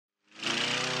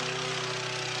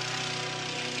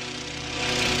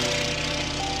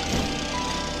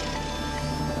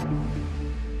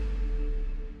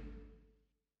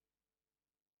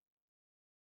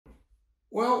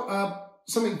Well,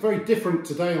 something very different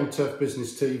today on Turf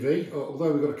Business TV.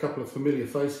 Although we've got a couple of familiar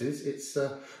faces,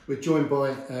 we're joined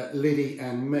by Liddy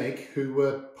and Meg, who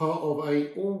were part of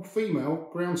a all-female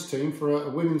grounds team for a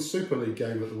Women's Super League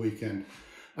game at the weekend.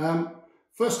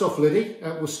 First off, Liddy,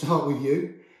 we'll start with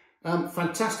you.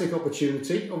 Fantastic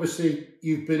opportunity. Obviously,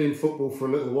 you've been in football for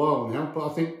a little while now, but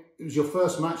I think it was your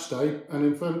first match day, and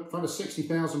in front of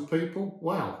 60,000 people.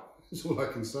 Wow, that's all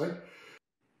I can say.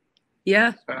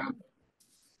 Yeah.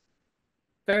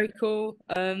 Very cool.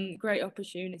 Great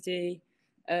opportunity.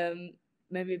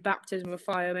 Maybe baptism of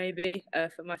fire, maybe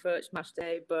for my first match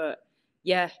day. But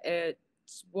yeah,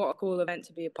 it's what a cool event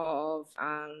to be a part of,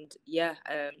 and yeah,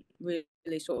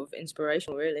 really sort of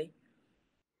inspirational, really.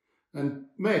 And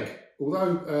Meg,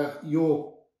 although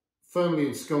you're firmly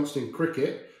ensconced in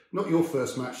cricket, not your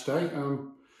first match day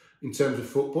in terms of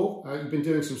football. You've been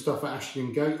doing some stuff at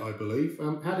Ashton Gate, I believe.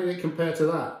 How did it compare to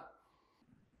that?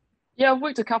 Yeah, I've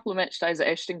worked a couple of match days at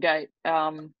Ashton Gate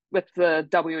with the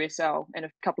WSL and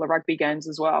a couple of rugby games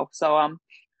as well. So,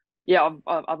 yeah,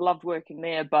 I've loved working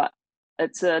there, but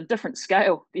it's a different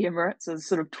scale. The Emirates is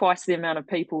sort of twice the amount of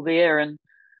people there, and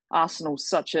Arsenal's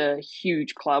such a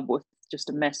huge club with just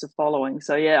a massive following.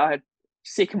 So, yeah, I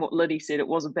second what Liddy said. It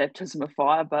was a baptism of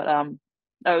fire, but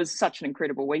it was such an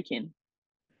incredible weekend.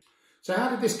 So how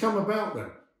did this come about then?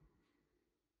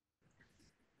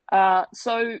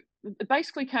 So it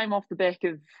basically came off the back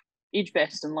of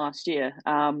Edgbaston last year.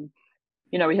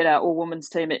 We had our all-women's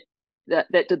team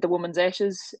that did the Women's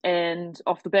Ashes, and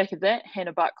off the back of that,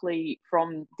 Hannah Buckley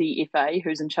from the FA,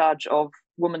 who's in charge of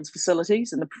women's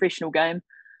facilities in the professional game,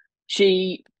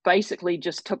 she basically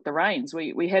just took the reins.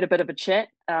 We had a bit of a chat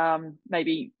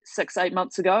maybe 6-8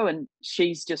 months ago, and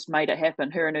she's just made it happen,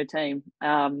 her and her team.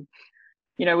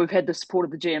 We've had the support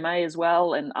of the GMA as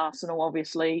well, and Arsenal,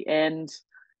 obviously, and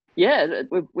yeah,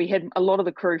 we had a lot of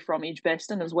the crew from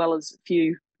Edgbaston as well as a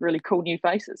few really cool new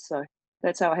faces. So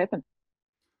that's how it happened.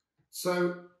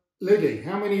 So, Liddy,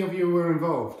 how many of you were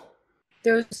involved?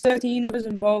 There was 13 of us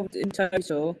involved in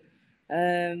total,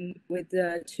 with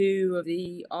two of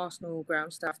the Arsenal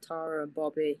ground staff, Tara and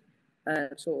Bobby,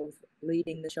 sort of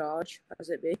leading the charge, as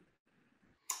it be.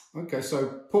 Okay,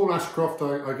 so Paul Ashcroft,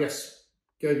 I guess,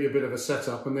 gave you a bit of a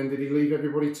setup, and then did he leave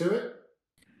everybody to it?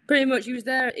 Pretty much, he was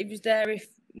there. He was there if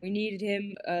we needed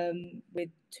him, with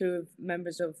two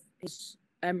members of his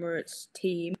Emirates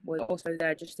team were also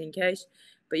there just in case.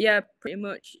 But yeah, pretty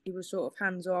much he was sort of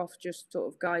hands off, just sort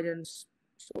of guidance,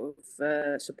 sort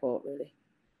of support, really.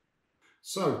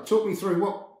 So talk me through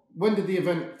when did the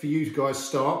event for you guys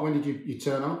start? When did you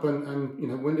turn up,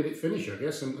 and when did it finish? I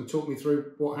guess, and talk me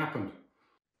through what happened.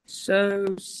 So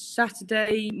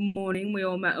Saturday morning, we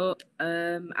all met up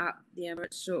at the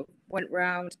Emirates. Sort of went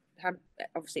round, had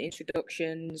obviously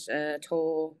introductions,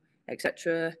 tour,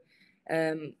 etc.,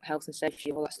 health and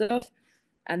safety, all that stuff.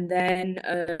 And then,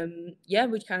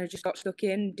 we kind of just got stuck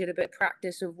in, did a bit of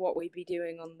practice of what we'd be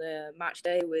doing on the match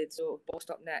day with sort of ball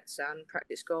stop nets and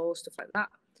practice goals, stuff like that.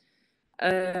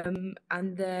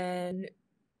 And then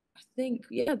I think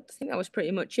that was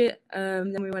pretty much it.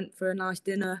 Then we went for a nice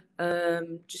dinner,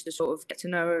 just to sort of get to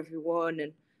know everyone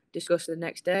and discuss the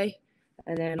next day.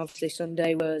 And then obviously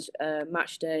Sunday was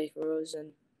match day for us,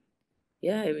 and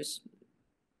yeah,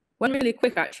 went really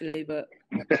quick actually, but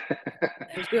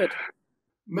it was good.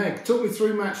 Meg, talk me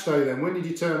through match day then. When did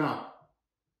you turn up?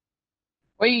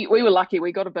 We were lucky.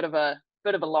 We got a bit of a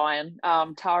line.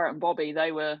 Tara and Bobby,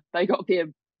 they got there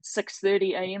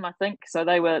 6:30 a.m. I think. So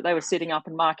they were setting up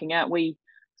and marking out. We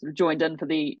sort of joined in for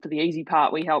the easy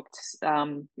part. We helped.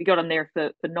 We got in there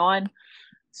for 9.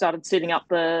 Started setting up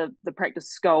the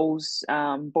practice goals,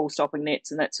 ball stopping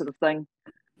nets, and that sort of thing.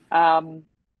 And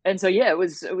so yeah, it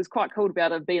was quite cool to be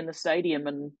able to be in the stadium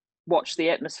and watch the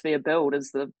atmosphere build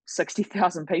as the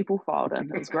 60,000 people filed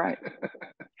in. It was great.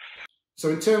 So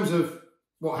in terms of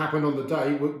what happened on the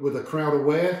day, were the crowd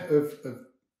aware of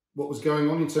what was going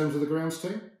on in terms of the grounds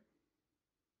team?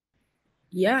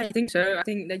 Yeah, I think so. I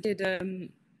think they did.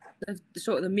 The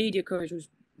sort of the media coverage was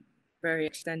very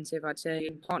extensive, I'd say,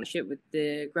 in partnership with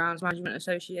the Grounds Management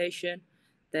Association.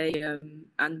 They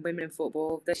and Women in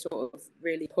Football, they sort of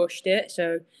really pushed it.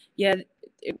 So yeah,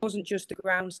 it wasn't just the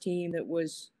grounds team that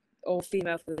was all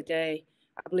female for the day.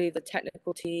 I believe the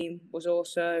technical team was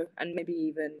also, and maybe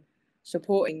even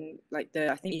supporting, I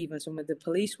think even some of the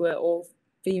police were all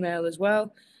female as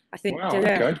well. I think, wow,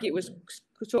 okay. I think it was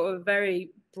sort of a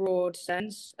very broad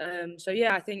sense. So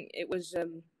yeah, I think it was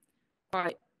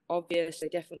quite obvious. They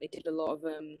definitely did a lot of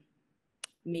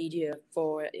media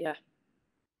for it. Yeah.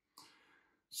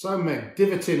 So Meg,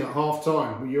 divoting at half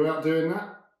time. Were you out doing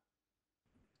that?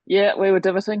 Yeah, we were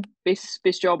divoting.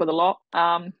 Best job of the lot.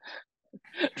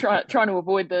 trying to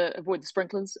avoid the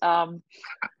sprinklers.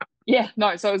 Yeah,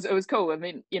 no, so it was cool. I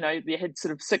mean, you know, they had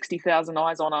sort of 60,000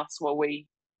 eyes on us while we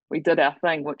did our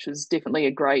thing, which is definitely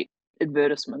a great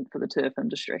advertisement for the turf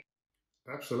industry.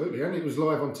 Absolutely, and it was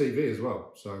live on TV as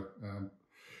well, so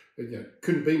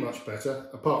couldn't be much better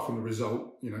apart from the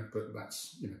result, but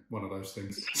that's one of those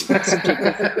things.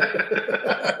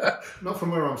 Not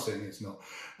from where I'm sitting, it's not.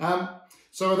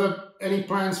 So are there any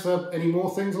plans for any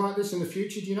more things like this in the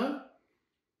future, do you know?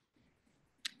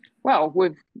 Well,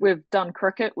 we've done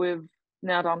cricket, we've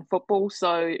now done football,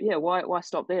 so yeah, why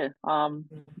stop there?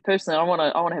 Personally, I want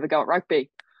to have a go at rugby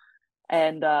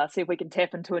and see if we can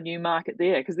tap into a new market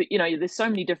there, because there's so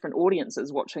many different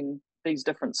audiences watching these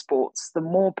different sports. The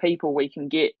more people we can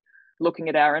get looking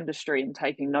at our industry and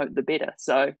taking note, the better.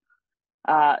 So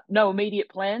no immediate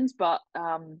plans, but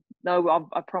no,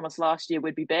 I promised last year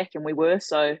we'd be back, and we were.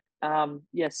 So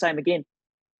yeah, same again.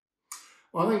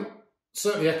 Well, I think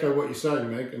certainly echo what you're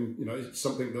saying, Meg, and it's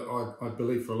something that I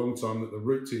believe for a long time, that the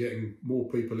route to getting more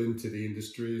people into the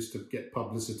industry is to get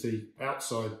publicity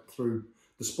outside through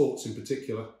the sports in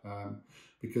particular,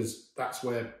 because that's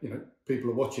where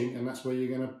people are watching, and that's where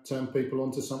you're going to turn people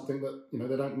onto something that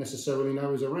they don't necessarily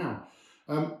know is around.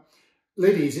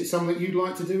 Liddy, is it something that you'd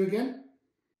like to do again?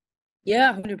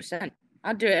 Yeah, 100%.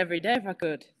 I'd do it every day if I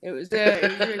could. It was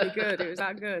really good. It was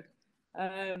that good.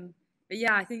 But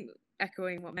yeah, I think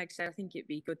echoing what Meg said, I think it'd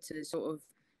be good to sort of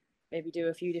maybe do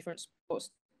a few different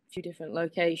sports, a few different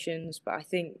locations. But I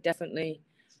think definitely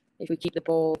if we keep the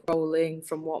ball rolling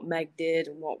from what Meg did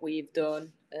and what we've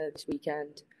done this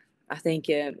weekend, I think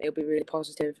it'll be really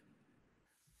positive.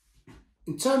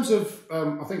 In terms of,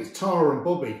 I think it's Tara and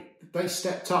Bobby, they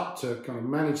stepped up to kind of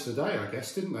manage the day, I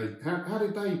guess, didn't they? How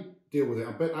did they deal with it?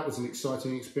 I bet that was an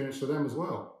exciting experience for them as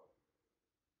well.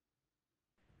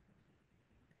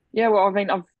 Yeah, well, I mean,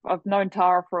 I've known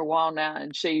Tara for a while now,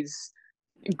 and she's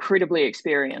incredibly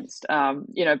experienced.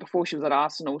 Before she was at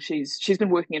Arsenal, she's been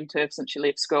working in turf since she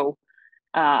left school,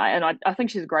 and I think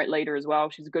she's a great leader as well.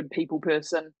 She's a good people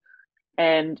person,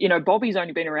 and Bobby's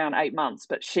only been around 8 months,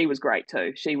 but she was great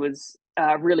too. She was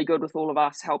really good with all of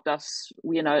us, helped us,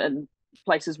 in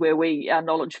places where our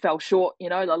knowledge fell short.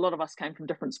 A lot of us came from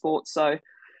different sports, so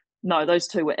no, those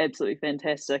two were absolutely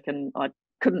fantastic, and I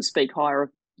couldn't speak higher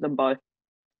of them both.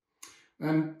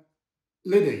 And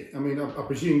Liddy, I mean, I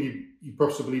presume you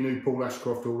possibly knew Paul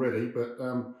Ashcroft already, but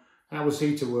how was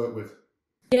he to work with?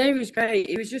 Yeah, he was great.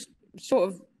 He was just sort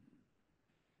of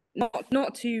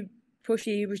not too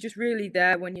pushy. He was just really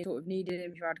there when you sort of needed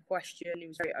him. If you had a question, he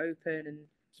was very open and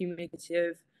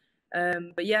communicative.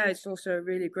 But yeah, it's also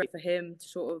really great for him to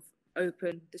sort of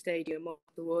open the stadium up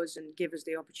to us and give us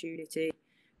the opportunity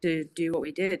to do what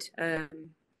we did.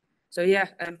 So yeah,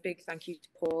 big thank you to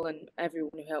Paul and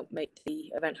everyone who helped make the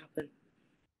event happen.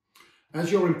 As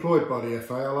you're employed by the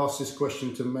FA, I'll ask this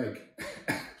question to Meg.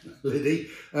 Liddy,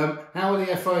 how are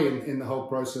the FA in the whole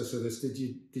process of this? Did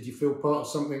you feel part of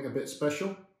something a bit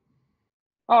special?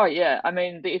 Oh yeah, I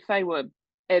mean the FA were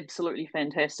absolutely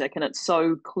fantastic, and it's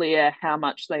so clear how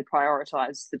much they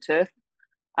prioritise the turf,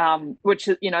 which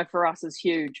for us is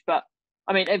huge. But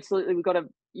I mean, absolutely, we've got to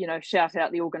shout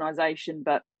out the organisation,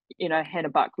 but Hannah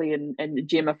Buckley and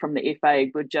Gemma from the FA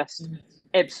were just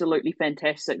absolutely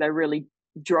fantastic. They really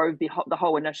drove the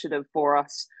whole initiative for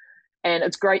us, and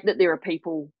it's great that there are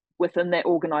people within that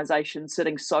organisation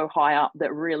sitting so high up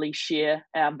that really share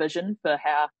our vision for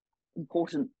how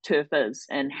important turf is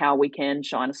and how we can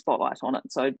shine a spotlight on it.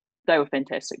 So they were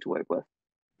fantastic to work with.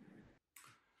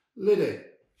 Liddy,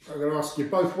 I'm going to ask you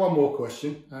both one more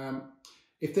question.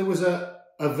 If there was a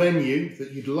venue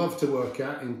that you'd love to work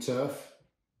at in turf,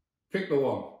 pick the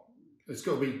one. It's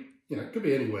got to be, it could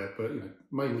be anywhere, but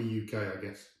mainly UK, I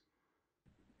guess.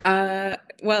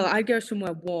 Well, I'd go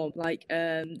somewhere warm, like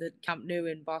the Camp Nou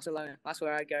in Barcelona. That's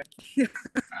where I'd go.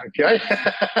 Okay.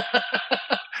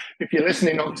 If you're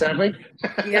listening, Octavi.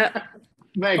 Yeah.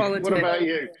 Meg, what about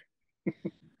you?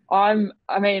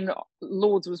 I mean,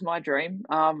 Lords was my dream,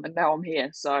 and now I'm here,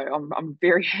 so I'm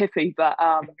very happy. But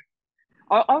I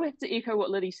would have to echo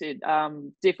what Liddy said.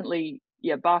 Definitely,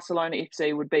 yeah, Barcelona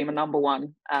FC would be my number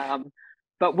one.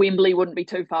 But Wembley wouldn't be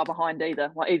too far behind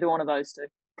either. Like either one of those two.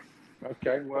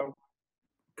 Okay, well,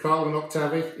 Carl and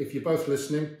Octavi, if you're both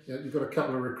listening, you've got a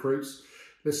couple of recruits.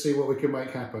 Let's see what we can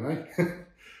make happen,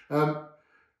 eh?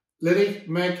 Liddy,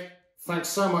 Meg, thanks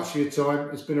so much for your time.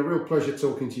 It's been a real pleasure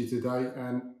talking to you today,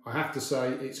 and I have to say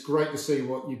it's great to see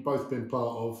what you've both been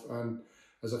part of. And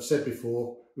as I've said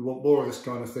before, we want more of this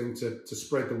kind of thing to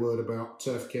spread the word about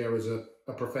turf care as a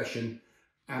profession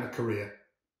and a career.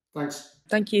 Thanks.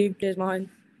 Thank you. Cheers,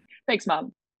 Martin. Thanks,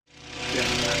 Martin.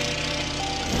 Yeah.